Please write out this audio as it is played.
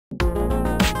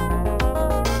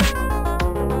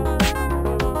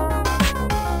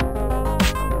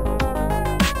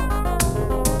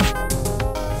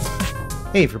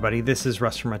Hey everybody, this is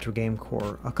Russ from Retro Game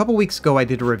Core. A couple weeks ago I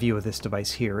did a review of this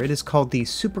device here. It is called the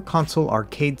Super Console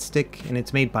Arcade Stick and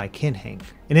it's made by KinHank.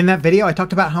 And in that video I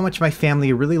talked about how much my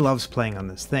family really loves playing on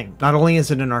this thing. Not only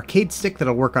is it an arcade stick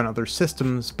that'll work on other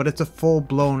systems, but it's a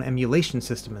full-blown emulation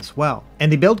system as well. And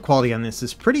the build quality on this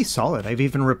is pretty solid. I've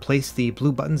even replaced the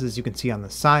blue buttons as you can see on the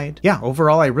side. Yeah,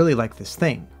 overall I really like this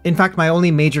thing. In fact, my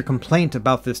only major complaint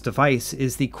about this device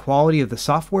is the quality of the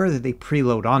software that they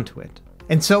preload onto it.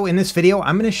 And so in this video,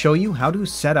 I'm going to show you how to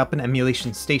set up an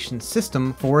emulation station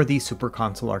system for the Super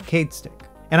Console Arcade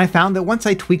Stick. And I found that once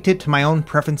I tweaked it to my own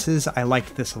preferences, I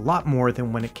liked this a lot more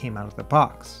than when it came out of the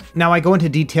box. Now I go into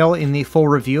detail in the full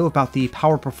review about the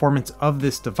power performance of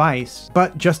this device,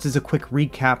 but just as a quick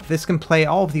recap, this can play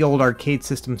all of the old arcade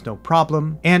systems no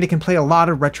problem, and it can play a lot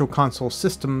of retro console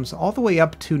systems all the way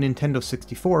up to Nintendo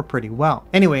 64 pretty well.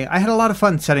 Anyway, I had a lot of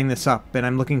fun setting this up, and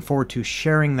I'm looking forward to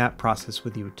sharing that process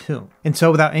with you too. And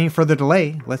so without any further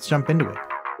delay, let's jump into it.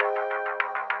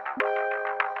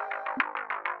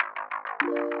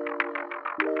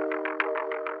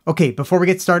 Okay, before we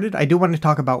get started, I do want to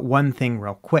talk about one thing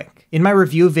real quick. In my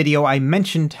review video, I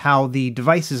mentioned how the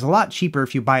device is a lot cheaper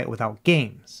if you buy it without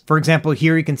games. For example,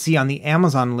 here you can see on the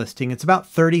Amazon listing, it's about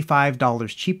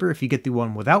 $35 cheaper if you get the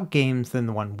one without games than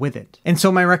the one with it. And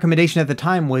so my recommendation at the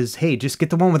time was, hey, just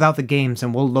get the one without the games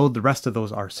and we'll load the rest of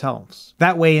those ourselves.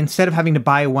 That way, instead of having to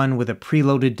buy one with a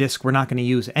preloaded disc we're not going to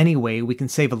use anyway, we can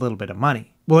save a little bit of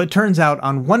money. Well, it turns out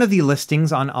on one of the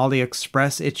listings on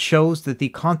AliExpress, it shows that the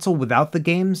console without the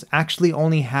games actually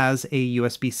only has a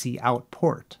USB-C out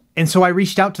port. And so I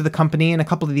reached out to the company and a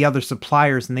couple of the other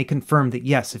suppliers and they confirmed that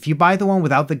yes, if you buy the one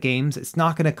without the games, it's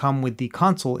not going to come with the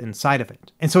console inside of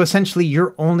it. And so essentially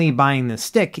you're only buying the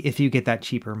stick if you get that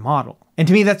cheaper model. And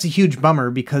to me that's a huge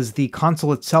bummer because the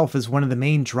console itself is one of the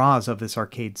main draws of this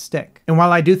arcade stick. And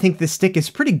while I do think this stick is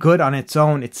pretty good on its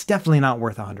own, it's definitely not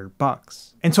worth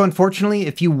 $100. And so unfortunately,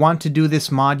 if you want to do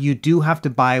this mod, you do have to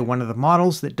buy one of the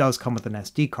models that does come with an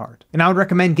SD card. And I would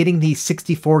recommend getting the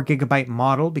 64GB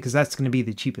model because that's going to be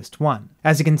the cheapest one.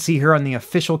 As you can see here on the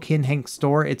official KinHank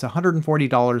store, it's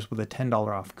 $140 with a $10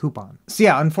 off coupon. So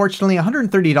yeah, unfortunately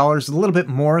 $130 is a little bit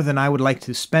more than I would like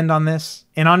to spend on this.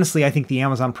 And honestly, I think the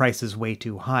Amazon price is way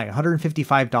too high.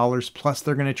 $155 plus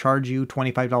they're going to charge you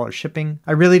 $25 shipping.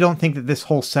 I really don't think that this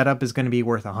whole setup is going to be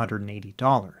worth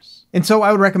 $180. And so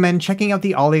I would recommend checking out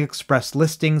the AliExpress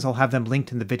listings. I'll have them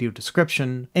linked in the video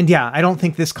description. And yeah, I don't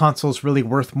think this console is really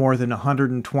worth more than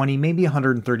 $120, maybe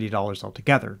 $130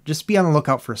 altogether. Just be on the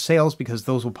lookout for sales because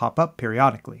those will pop up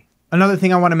periodically. Another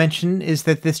thing I want to mention is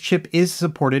that this chip is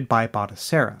supported by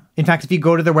Batocera. In fact, if you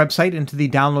go to their website and to the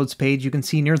downloads page, you can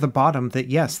see near the bottom that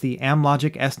yes, the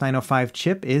Amlogic S905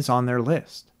 chip is on their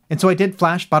list. And so I did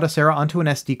flash Batocera onto an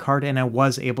SD card and I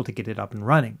was able to get it up and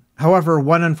running. However,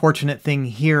 one unfortunate thing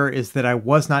here is that I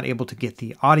was not able to get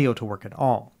the audio to work at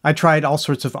all. I tried all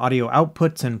sorts of audio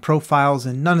outputs and profiles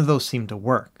and none of those seemed to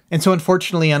work. And so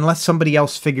unfortunately, unless somebody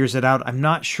else figures it out, I'm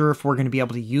not sure if we're going to be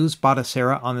able to use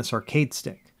Batocera on this arcade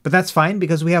stick. But that's fine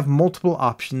because we have multiple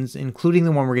options, including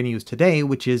the one we're going to use today,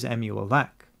 which is EmuELEC.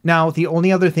 Now, the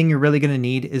only other thing you're really going to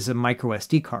need is a micro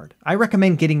SD card. I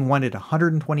recommend getting one at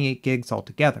 128 gigs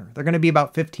altogether. They're going to be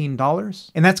about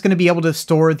 $15, and that's going to be able to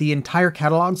store the entire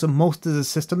catalogs of most of the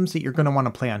systems that you're going to want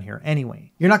to play on here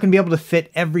anyway. You're not going to be able to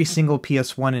fit every single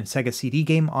PS1 and Sega CD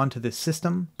game onto this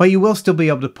system, but you will still be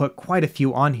able to put quite a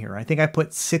few on here. I think I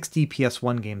put 60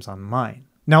 PS1 games on mine.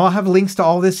 Now I'll have links to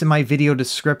all this in my video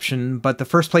description, but the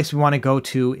first place we want to go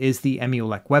to is the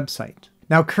EmuELEC website.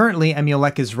 Now currently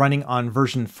EmuELEC is running on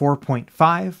version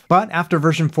 4.5, but after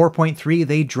version 4.3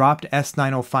 they dropped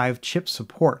S905 chip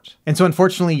support. And so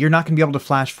unfortunately you're not going to be able to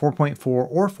flash 4.4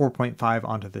 or 4.5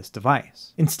 onto this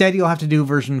device. Instead you'll have to do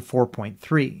version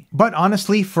 4.3. But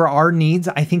honestly for our needs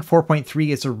I think 4.3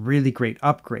 is a really great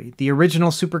upgrade. The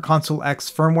original Super Console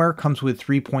X firmware comes with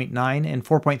 3.9 and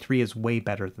 4.3 is way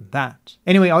better than that.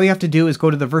 Anyway, all you have to do is go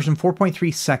to the version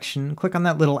 4.3 section, click on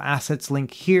that little assets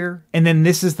link here, and then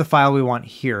this is the file we want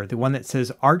here, the one that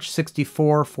says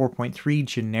Arch64 4.3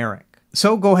 generic.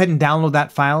 So go ahead and download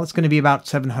that file. It's going to be about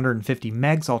 750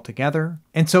 megs altogether.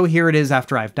 And so here it is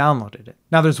after I've downloaded it.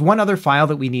 Now there's one other file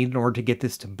that we need in order to get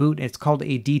this to boot. It's called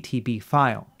a DTB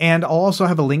file. And I'll also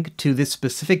have a link to this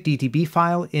specific DTB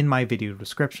file in my video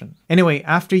description. Anyway,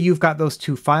 after you've got those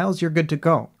two files, you're good to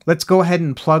go. Let's go ahead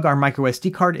and plug our micro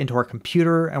SD card into our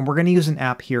computer, and we're going to use an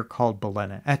app here called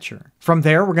Balena Etcher. From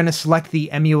there, we're going to select the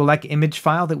EmuELEC image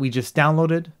file that we just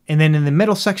downloaded, and then in the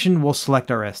middle section, we'll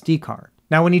select our SD card.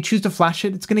 Now, when you choose to flash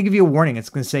it, it's going to give you a warning. It's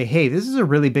going to say, hey, this is a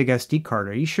really big SD card.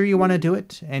 Are you sure you want to do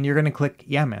it? And you're going to click,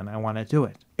 yeah, man, I want to do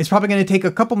it. It's probably going to take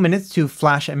a couple minutes to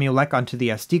flash EmuELEC onto the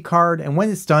SD card, and when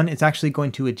it's done, it's actually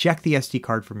going to eject the SD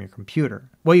card from your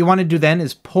computer. What you want to do then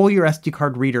is pull your SD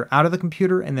card reader out of the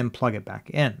computer and then plug it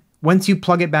back in. Once you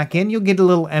plug it back in, you'll get a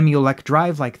little EmuELEC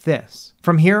drive like this.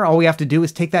 From here, all we have to do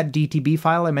is take that DTB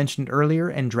file I mentioned earlier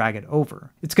and drag it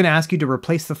over. It's going to ask you to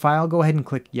replace the file. Go ahead and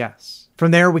click yes. From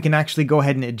there, we can actually go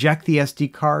ahead and eject the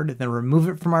SD card, then remove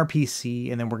it from our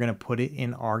PC, and then we're going to put it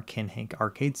in our KinHank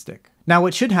arcade stick. Now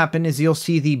what should happen is you'll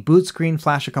see the boot screen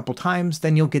flash a couple times,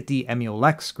 then you'll get the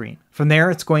EmuELEC screen. From there,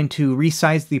 it's going to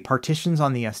resize the partitions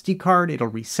on the SD card, it'll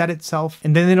reset itself,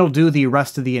 and then it'll do the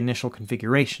rest of the initial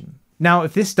configuration. Now,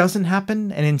 if this doesn't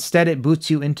happen, and instead it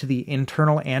boots you into the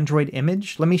internal Android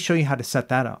image, let me show you how to set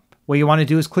that up. What you want to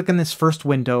do is click on this first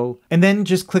window, and then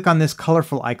just click on this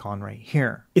colorful icon right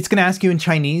here. It's going to ask you in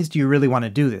Chinese, do you really want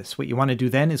to do this? What you want to do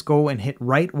then is go and hit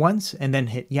right once, and then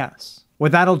hit yes.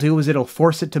 What that'll do is it'll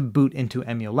force it to boot into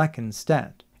EmuELEC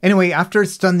instead. Anyway, after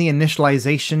it's done the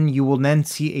initialization, you will then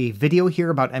see a video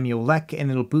here about EmuELEC, and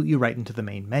it'll boot you right into the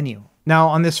main menu. Now,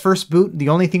 on this first boot, the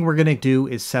only thing we're going to do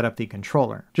is set up the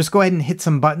controller. Just go ahead and hit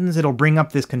some buttons, it'll bring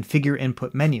up this configure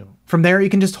input menu. From there, you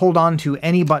can just hold on to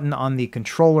any button on the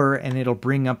controller, and it'll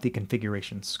bring up the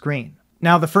configuration screen.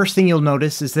 Now, the first thing you'll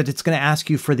notice is that it's going to ask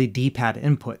you for the D-pad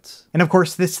inputs. And of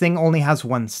course, this thing only has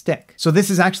one stick. So this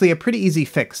is actually a pretty easy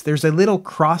fix. There's a little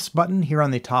cross button here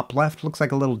on the top left, looks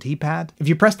like a little D-pad. If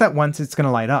you press that once, it's going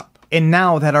to light up. And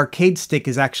now that arcade stick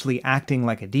is actually acting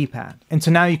like a D-pad. And so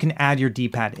now you can add your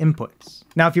D-pad inputs.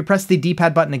 Now, if you press the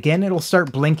D-pad button again, it'll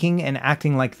start blinking and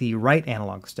acting like the right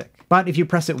analog stick. But if you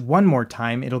press it one more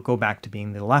time, it'll go back to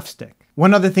being the left stick.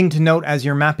 One other thing to note as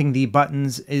you're mapping the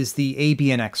buttons is the A,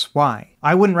 B, and X, Y.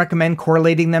 I wouldn't recommend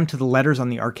correlating them to the letters on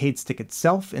the arcade stick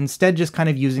itself, instead just kind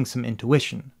of using some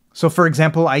intuition. So for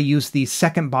example, I use the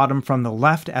second bottom from the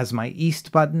left as my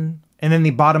east button, and then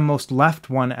the bottommost left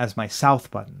one as my south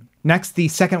button. Next, the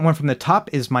second one from the top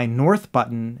is my north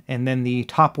button, and then the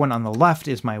top one on the left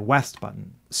is my west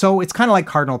button. So it's kind of like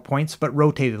cardinal points, but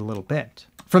rotated a little bit.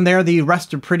 From there, the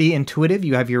rest are pretty intuitive.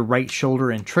 You have your right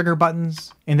shoulder and trigger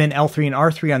buttons, and then L3 and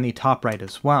R3 on the top right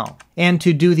as well. And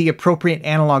to do the appropriate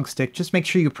analog stick, just make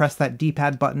sure you press that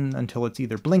D-pad button until it's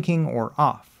either blinking or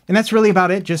off. And that's really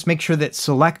about it. Just make sure that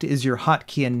select is your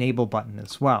hotkey enable button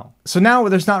as well. So now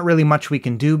there's not really much we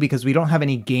can do because we don't have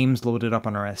any games loaded up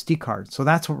on our SD card. So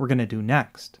that's what we're going to do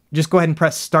next. Just go ahead and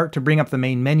press start to bring up the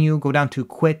main menu, go down to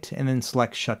quit, and then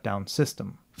select shutdown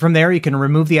system. From there, you can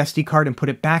remove the SD card and put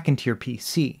it back into your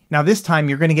PC. Now this time,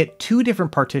 you're going to get two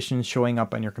different partitions showing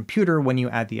up on your computer when you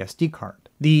add the SD card.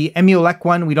 The EmuELEC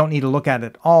one we don't need to look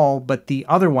at all, but the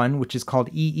other one, which is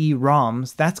called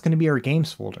EEROMs, that's going to be our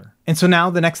games folder. And so now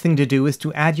the next thing to do is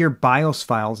to add your BIOS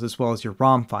files as well as your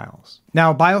ROM files.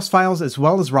 Now BIOS files as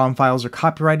well as ROM files are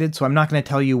copyrighted, so I'm not going to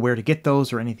tell you where to get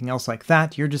those or anything else like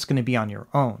that. You're just going to be on your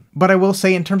own. But I will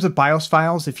say in terms of BIOS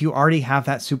files, if you already have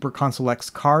that Super Console X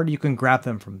card, you can grab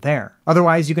them from there.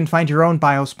 Otherwise, you can find your own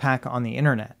BIOS pack on the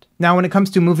internet. Now, when it comes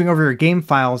to moving over your game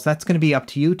files, that's going to be up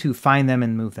to you to find them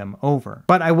and move them over.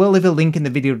 But I will leave a link in the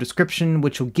video description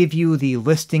which will give you the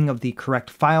listing of the correct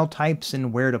file types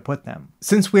and where to put them.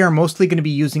 Since we are mostly going to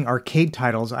be using arcade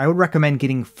titles, I would recommend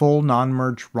getting full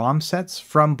non-merge ROM sets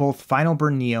from both Final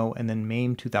Burn Neo and then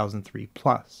MAME 2003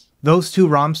 Plus. Those two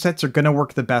ROM sets are going to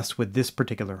work the best with this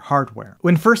particular hardware.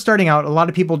 When first starting out, a lot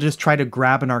of people just try to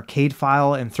grab an arcade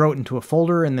file and throw it into a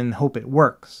folder and then hope it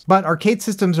works. But arcade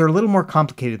systems are a little more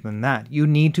complicated than that. You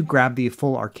need to grab the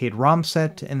full arcade ROM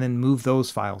set and then move those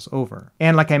files over.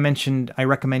 And like I mentioned, I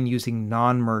recommend using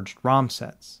non-merged ROM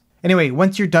sets. Anyway,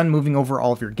 once you're done moving over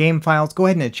all of your game files, go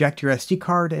ahead and eject your SD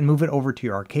card and move it over to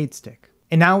your arcade stick.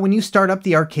 And now when you start up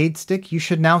the arcade stick, you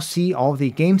should now see all of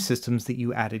the game systems that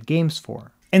you added games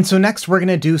for. And so next we're going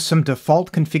to do some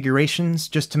default configurations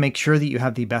just to make sure that you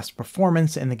have the best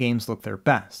performance and the games look their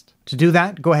best. To do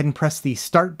that, go ahead and press the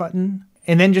start button,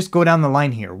 and then just go down the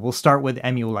line here. We'll start with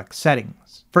EmuELEC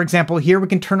settings. For example, here we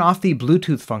can turn off the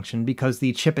Bluetooth function because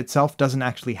the chip itself doesn't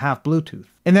actually have Bluetooth.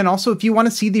 And then also, if you want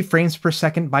to see the frames per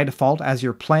second by default as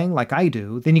you're playing like I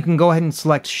do, then you can go ahead and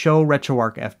select Show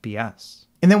RetroArch FPS.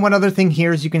 And then one other thing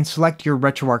here is you can select your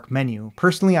RetroArch menu.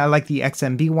 Personally, I like the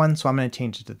XMB one, so I'm going to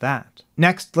change it to that.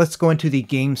 Next, let's go into the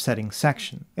game settings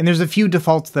section. And there's a few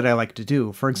defaults that I like to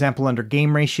do. For example, under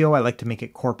game ratio, I like to make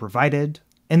it core provided.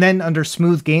 And then under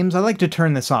smooth games, I like to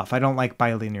turn this off. I don't like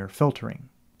bilinear filtering.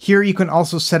 Here you can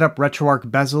also set up RetroArch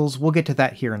bezels, we'll get to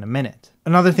that here in a minute.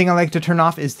 Another thing I like to turn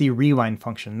off is the rewind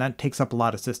function, that takes up a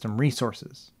lot of system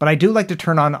resources. But I do like to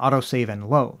turn on autosave and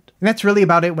load. And that's really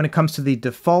about it when it comes to the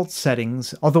default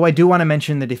settings, although I do want to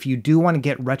mention that if you do want to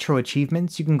get retro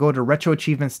achievements, you can go to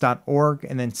retroachievements.org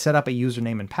and then set up a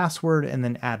username and password and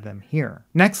then add them here.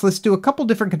 Next, let's do a couple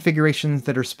different configurations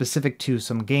that are specific to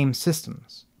some game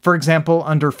systems. For example,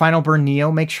 under Final Burn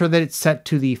Neo, make sure that it's set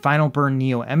to the Final Burn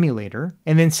Neo emulator,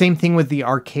 and then same thing with the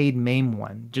arcade MAME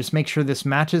one. Just make sure this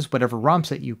matches whatever ROM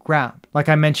set you grab. Like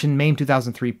I mentioned, MAME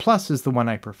 2003 Plus is the one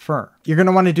I prefer. You're going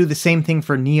to want to do the same thing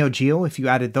for Neo Geo if you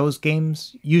added those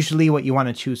games. Usually what you want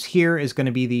to choose here is going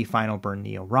to be the Final Burn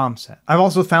Neo ROM set. I've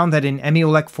also found that in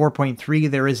EmuELEC 4.3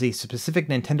 there is a specific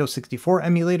Nintendo 64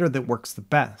 emulator that works the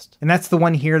best, and that's the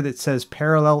one here that says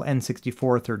Parallel N64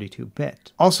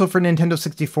 32-bit. Also for Nintendo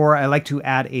 64, I like to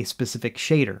add a specific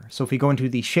shader. So if we go into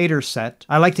the shader set,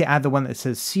 I like to add the one that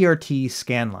says CRT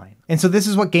scanline. And so this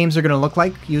is what games are going to look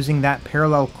like using that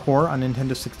parallel core on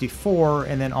Nintendo 64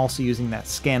 and then also using that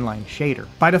scanline shader.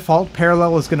 By default,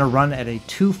 Parallel is going to run at a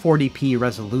 240p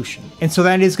resolution. And so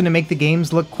that is going to make the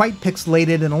games look quite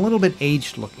pixelated and a little bit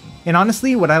aged looking. And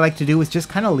honestly, what I like to do is just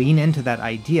kind of lean into that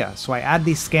idea, so I add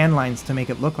these scan lines to make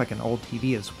it look like an old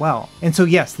TV as well. And so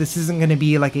yes, this isn't going to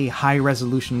be like a high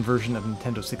resolution version of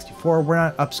Nintendo 64, we're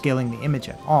not upscaling the image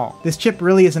at all. This chip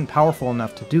really isn't powerful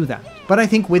enough to do that. But I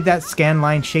think with that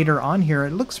scanline shader on here,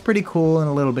 it looks pretty cool and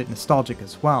a little bit nostalgic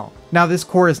as well. Now this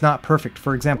core is not perfect.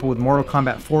 For example, with Mortal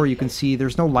Kombat 4, you can see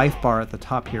there's no life bar at the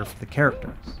top here for the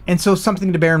characters. And so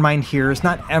something to bear in mind here is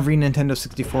not every Nintendo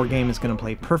 64 game is going to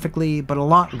play perfectly, but a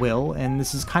lot will, and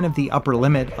this is kind of the upper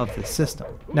limit of the system.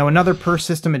 Now another per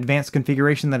system advanced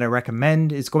configuration that I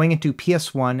recommend is going into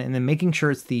PS1 and then making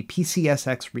sure it's the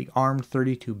PCSX rearmed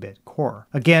 32-bit core.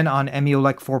 Again, on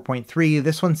EmuELEC 4.3,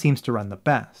 this one seems to run the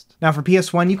best. Now for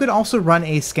PS1, you could also run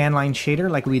a scanline shader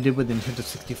like we did with Nintendo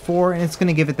 64, and it's going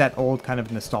to give it that old kind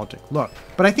of nostalgic look.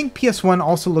 But I think PS1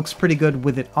 also looks pretty good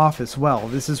with it off as well.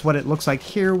 This is what it looks like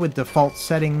here with default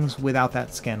settings without that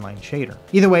scanline shader.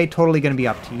 Either way, totally going to be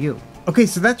up to you. Okay,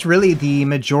 so that's really the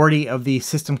majority of the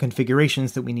system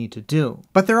configurations that we need to do.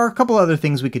 But there are a couple other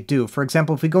things we could do. For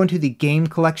example, if we go into the game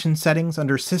collection settings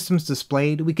under systems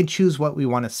displayed, we can choose what we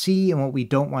want to see and what we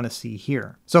don't want to see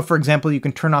here. So for example, you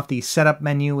can turn off the setup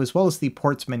menu as well as the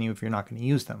ports menu if you're not going to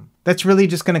use them. That's really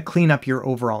just going to clean up your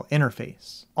overall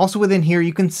interface. Also within here,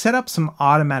 you can set up some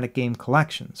automatic game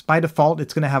collections. By default,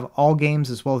 it's going to have all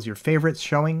games as well as your favorites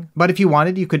showing. But if you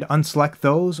wanted, you could unselect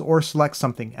those or select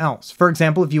something else. For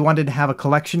example, if you wanted to have a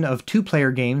collection of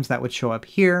 2-player games, that would show up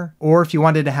here. Or if you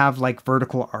wanted to have like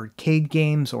vertical arcade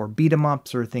games or beat 'em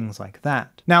ups or things like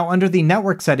that. Now under the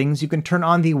network settings, you can turn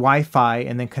on the Wi-Fi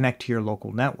and then connect to your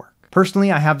local network.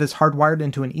 Personally, I have this hardwired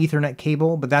into an Ethernet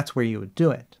cable, but that's where you would do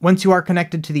it. Once you are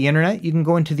connected to the internet, you can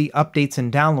go into the updates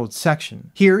and downloads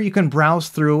section. Here you can browse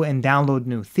through and download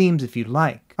new themes if you'd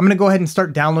like. I'm going to go ahead and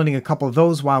start downloading a couple of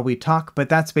those while we talk, but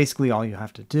that's basically all you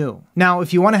have to do. Now,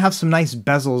 if you want to have some nice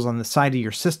bezels on the side of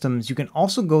your systems, you can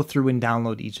also go through and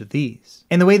download each of these.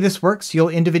 And the way this works, you'll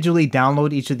individually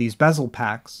download each of these bezel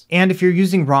packs, and if you're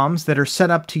using ROMs that are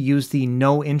set up to use the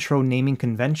no intro naming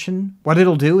convention, what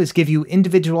it'll do is give you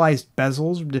individualized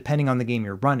bezels depending on the game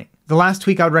you're running. The last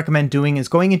tweak I would recommend doing is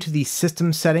going into the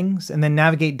system settings and then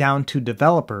navigate down to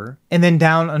developer, and then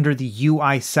down under the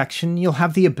UI section, you'll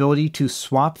have the ability to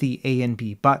swap the A and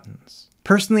B buttons.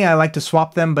 Personally, I like to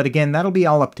swap them, but again, that'll be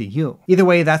all up to you. Either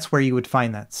way, that's where you would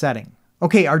find that setting.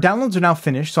 Okay, our downloads are now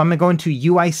finished, so I'm going to go into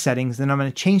UI settings, and I'm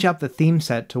going to change out the theme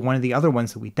set to one of the other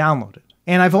ones that we downloaded.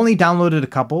 And I've only downloaded a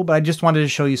couple, but I just wanted to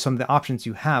show you some of the options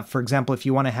you have. For example, if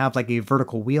you want to have like a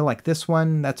vertical wheel like this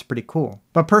one, that's pretty cool.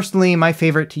 But personally, my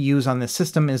favorite to use on this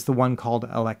system is the one called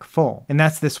ELEC Full, and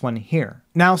that's this one here.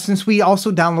 Now, since we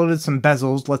also downloaded some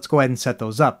bezels, let's go ahead and set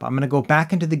those up. I'm going to go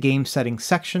back into the game settings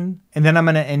section, and then I'm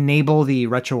going to enable the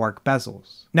RetroArch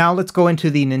bezels. Now let's go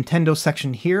into the Nintendo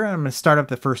section here, and I'm going to start up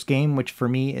the first game, which for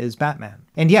me is Batman.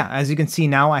 And yeah, as you can see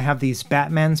now, I have these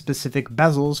Batman specific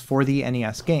bezels for the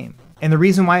NES game. And the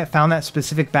reason why it found that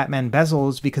specific Batman bezel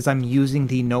is because I'm using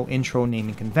the no intro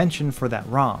naming convention for that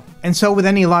ROM. And so with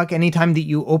any luck, anytime that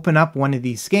you open up one of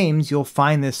these games, you'll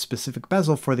find this specific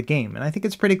bezel for the game, and I think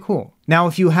it's pretty cool. Now,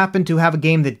 if you happen to have a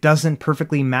game that doesn't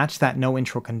perfectly match that no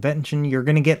intro convention, you're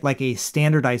going to get like a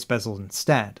standardized bezel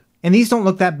instead. And these don't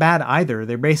look that bad either.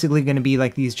 They're basically going to be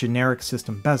like these generic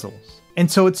system bezels. And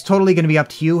so it's totally going to be up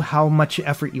to you how much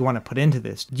effort you want to put into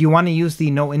this. Do you want to use the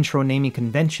no intro naming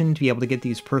convention to be able to get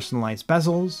these personalized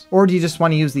bezels? Or do you just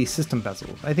want to use these system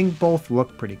bezels? I think both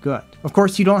look pretty good. Of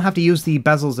course, you don't have to use the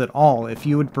bezels at all. If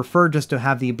you would prefer just to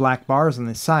have the black bars on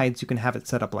the sides, you can have it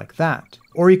set up like that.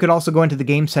 Or you could also go into the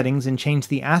game settings and change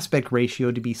the aspect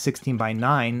ratio to be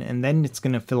 16:9, and then it's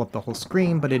going to fill up the whole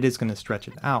screen, but it is going to stretch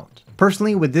it out.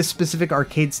 Personally, with this specific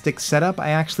arcade stick setup, I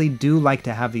actually do like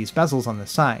to have these bezels on the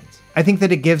sides. I think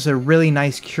that it gives a really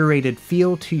nice curated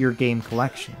feel to your game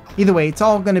collection. Either way, it's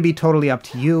all going to be totally up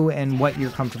to you and what you're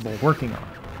comfortable working on.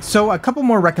 So a couple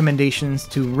more recommendations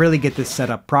to really get this set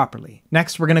up properly.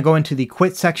 Next, we're going to go into the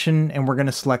Quit section and we're going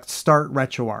to select Start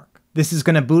RetroArch. This is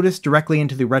going to boot us directly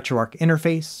into the RetroArch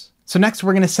interface. So next,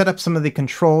 we're going to set up some of the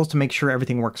controls to make sure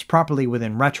everything works properly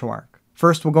within RetroArch.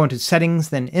 First, we'll go into Settings,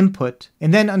 then Input,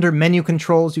 and then under Menu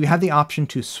Controls, you have the option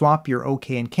to swap your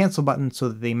OK and Cancel buttons so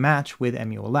that they match with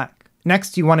EmuELEC.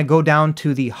 Next, you want to go down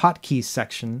to the hotkeys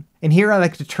section, and here I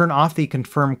like to turn off the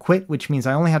confirm quit, which means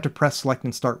I only have to press select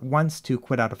and start once to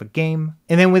quit out of a game.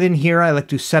 And then within here, I like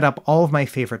to set up all of my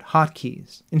favorite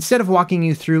hotkeys. Instead of walking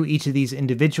you through each of these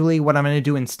individually, what I'm going to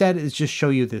do instead is just show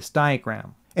you this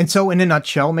diagram. And so in a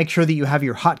nutshell, make sure that you have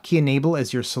your hotkey enable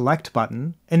as your select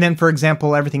button, and then for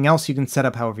example, everything else you can set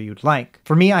up however you'd like.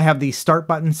 For me, I have the start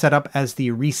button set up as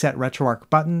the reset RetroArch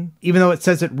button. Even though it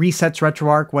says it resets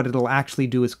RetroArch, what it'll actually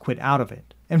do is quit out of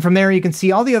it. And from there, you can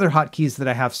see all the other hotkeys that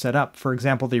I have set up. For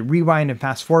example, the rewind and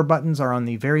fast forward buttons are on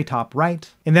the very top right.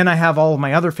 And then I have all of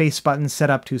my other face buttons set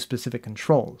up to specific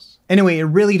controls. Anyway, it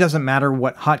really doesn't matter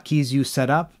what hotkeys you set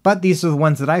up, but these are the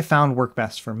ones that I found work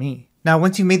best for me. Now,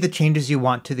 once you've made the changes you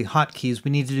want to the hotkeys,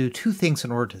 we need to do two things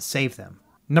in order to save them.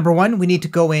 Number one, we need to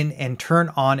go in and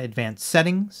turn on advanced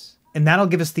settings, and that'll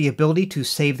give us the ability to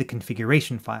save the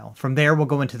configuration file. From there, we'll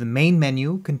go into the main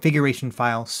menu, configuration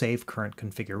file, save current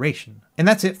configuration. And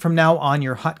that's it. From now on,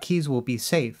 your hotkeys will be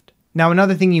saved. Now,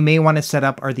 another thing you may want to set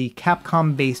up are the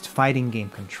Capcom-based fighting game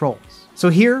controls. So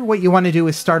here, what you want to do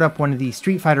is start up one of the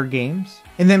Street Fighter games,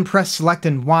 and then press select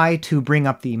and Y to bring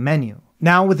up the menu.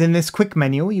 Now within this quick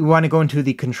menu, you want to go into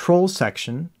the controls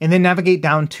section and then navigate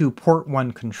down to port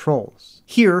 1 controls.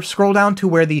 Here, scroll down to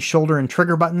where the shoulder and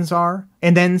trigger buttons are,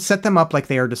 and then set them up like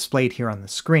they are displayed here on the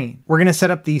screen. We're going to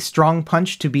set up the strong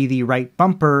punch to be the right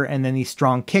bumper and then the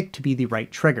strong kick to be the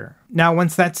right trigger. Now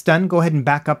once that's done, go ahead and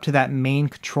back up to that main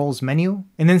controls menu,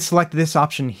 and then select this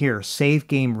option here, Save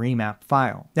Game Remap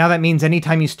File. Now that means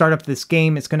anytime you start up this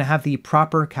game, it's going to have the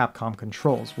proper Capcom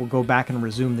controls. We'll go back and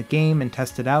resume the game and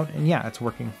test it out, and yeah, it's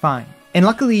working fine. And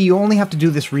luckily, you only have to do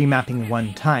this remapping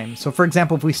one time. So for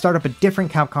example, if we start up a different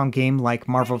Capcom game like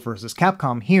Marvel vs.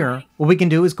 Capcom here, what we can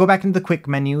do is go back into the quick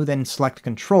menu, then select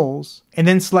Controls, and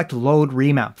then select Load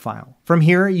Remap File. From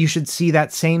here, you should see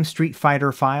that same Street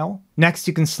Fighter file. Next,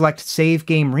 you can select Save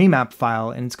Game Remap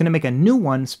File, and it's going to make a new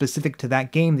one specific to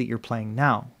that game that you're playing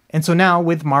now. And so now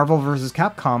with Marvel vs.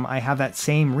 Capcom, I have that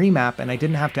same remap and I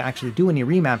didn't have to actually do any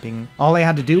remapping. All I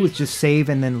had to do was just save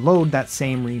and then load that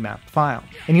same remap file.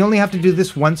 And you only have to do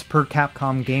this once per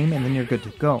Capcom game and then you're good to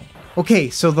go. Okay,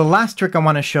 so the last trick I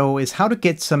want to show is how to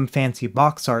get some fancy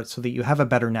box art so that you have a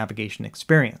better navigation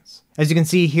experience. As you can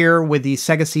see here with the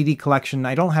Sega CD collection,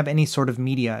 I don't have any sort of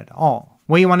media at all.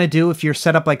 What you want to do if you're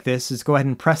set up like this is go ahead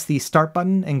and press the start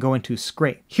button and go into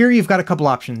scrape. Here you've got a couple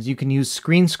options. You can use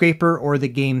Screen Scraper or the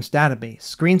game's database.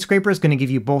 Screen Scraper is going to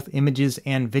give you both images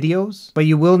and videos, but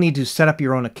you will need to set up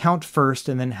your own account first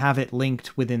and then have it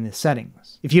linked within the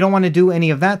settings. If you don't want to do any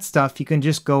of that stuff, you can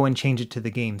just go and change it to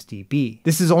the game's DB.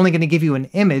 This is only going to give you an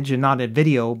image and not a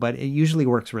video, but it usually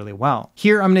works really well.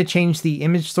 Here I'm going to change the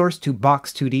image source to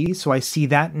Box2D so I see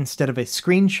that instead of a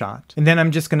screenshot, and then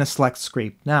I'm just going to select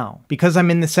Scrape Now. Because I'm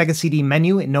in the Sega CD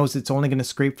menu, it knows it's only going to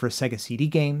scrape for Sega CD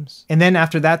games. And then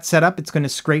after that's set up, it's going to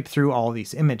scrape through all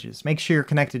these images. Make sure you're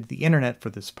connected to the internet for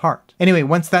this part. Anyway,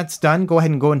 once that's done, go ahead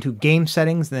and go into Game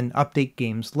Settings, then Update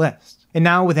Games List. And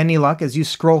now, with any luck, as you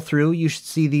scroll through, you should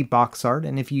see the box art,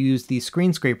 and if you use the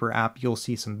Screen Scraper app, you'll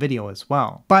see some video as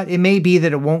well. But it may be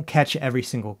that it won't catch every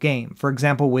single game. For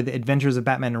example, with Adventures of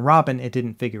Batman and Robin, it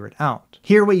didn't figure it out.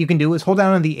 Here, what you can do is hold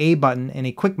down on the A button, and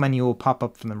a quick menu will pop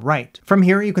up from the right. From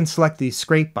here, you can select the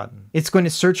Scrape button. It's going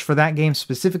to search for that game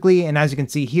specifically, and as you can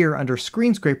see here, under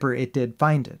Screen Scraper, it did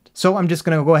find it. So I'm just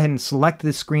going to go ahead and select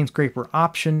this Screen Scraper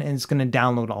option, and it's going to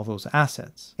download all those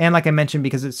assets. And like I mentioned,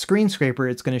 because it's Screen Scraper,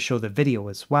 it's going to show the video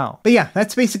as well. But yeah,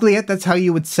 that's basically it. That's how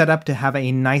you would set up to have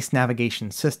a nice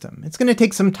navigation system. It's going to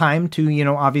take some time to,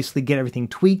 obviously get everything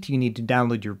tweaked. You need to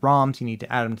download your ROMs, you need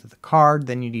to add them to the card,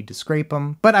 then you need to scrape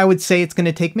them. But I would say it's going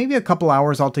to take maybe a couple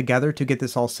hours altogether to get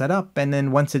this all set up. And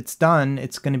then once it's done,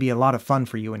 it's going to be a lot lot of fun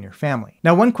for you and your family.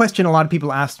 Now, one question a lot of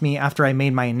people asked me after I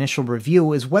made my initial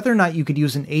review is whether or not you could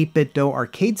use an 8-bit DOE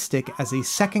arcade stick as a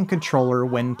second controller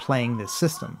when playing this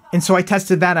system. And so I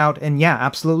tested that out, and yeah,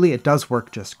 absolutely, it does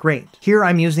work just great. Here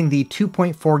I'm using the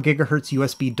 2.4 GHz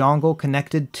USB dongle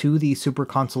connected to the Super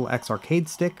Console X arcade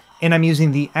stick, and I'm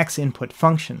using the X input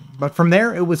function, but from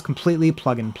there it was completely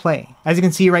plug and play. As you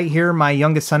can see right here, my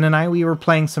youngest son and I, we were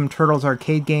playing some Turtles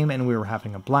arcade game and we were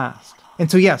having a blast. And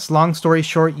so yes, long story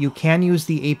short, you can use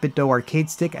the 8-bit DOE arcade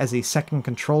stick as a second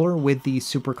controller with the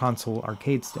Super Console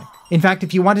arcade stick. In fact,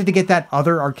 if you wanted to get that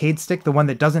other arcade stick, the one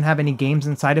that doesn't have any games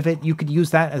inside of it, you could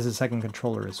use that as a second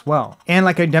controller as well. And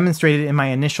like I demonstrated in my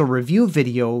initial review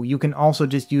video, you can also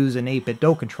just use an 8-bit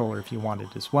DOE controller if you wanted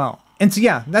as well. And so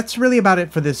yeah, that's really about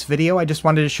it for this video. I just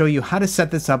wanted to show you how to set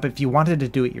this up if you wanted to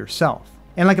do it yourself.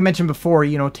 And like I mentioned before,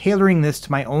 tailoring this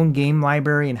to my own game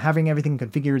library and having everything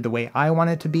configured the way I want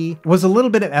it to be was a little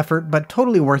bit of effort, but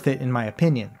totally worth it in my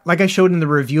opinion. Like I showed in the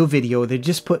review video, they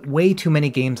just put way too many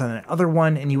games on that other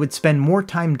one, and you would spend more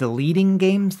time deleting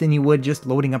games than you would just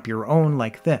loading up your own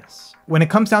like this. When it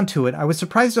comes down to it, I was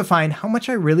surprised to find how much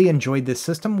I really enjoyed this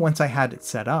system once I had it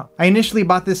set up. I initially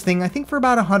bought this thing, I think for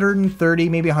about $130,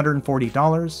 maybe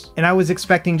 $140, and I was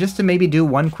expecting just to maybe do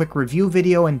one quick review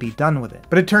video and be done with it.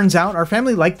 But it turns out our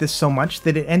family liked this so much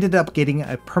that it ended up getting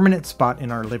a permanent spot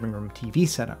in our living room TV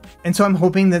setup. And so I'm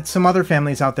hoping that some other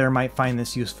families out there might find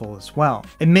this useful as well.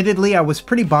 Admittedly, I was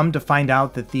pretty bummed to find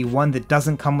out that the one that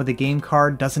doesn't come with a game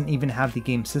card doesn't even have the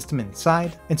game system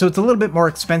inside, and so it's a little bit more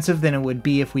expensive than it would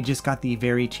be if we just got the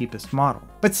very cheapest model.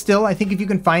 But still, I think if you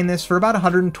can find this for about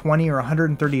 $120 or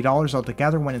 $130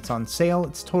 altogether when it's on sale,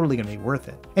 it's totally going to be worth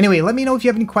it. Anyway, let me know if you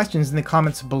have any questions in the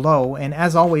comments below, and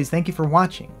as always, thank you for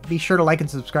watching. Be sure to like and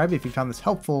subscribe if you found this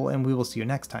helpful, and we will see you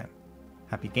next time.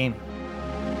 Happy gaming.